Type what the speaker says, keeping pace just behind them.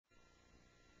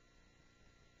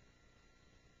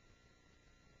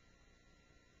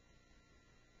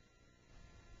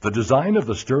The design of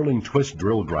the Sterling twist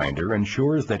drill grinder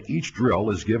ensures that each drill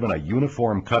is given a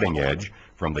uniform cutting edge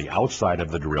from the outside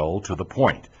of the drill to the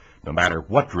point, no matter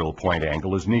what drill point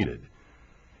angle is needed.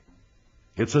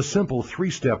 It's a simple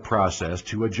three-step process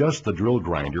to adjust the drill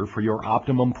grinder for your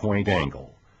optimum point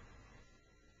angle.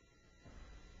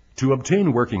 To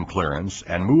obtain working clearance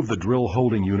and move the drill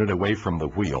holding unit away from the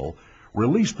wheel,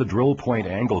 release the drill point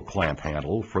angle clamp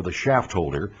handle for the shaft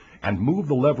holder and move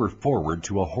the lever forward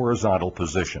to a horizontal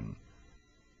position.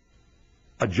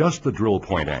 Adjust the drill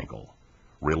point angle.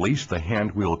 Release the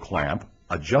hand wheel clamp,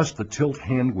 adjust the tilt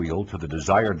hand wheel to the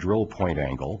desired drill point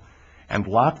angle, and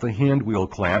lock the hand wheel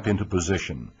clamp into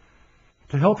position.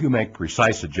 To help you make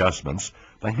precise adjustments,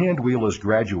 the hand wheel is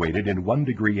graduated in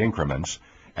 1-degree increments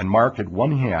and marked at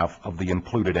 1/2 of the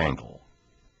included angle.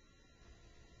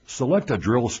 Select a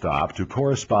drill stop to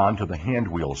correspond to the hand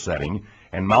wheel setting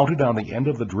and mount it on the end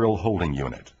of the drill holding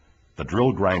unit. The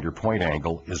drill grinder point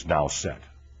angle is now set.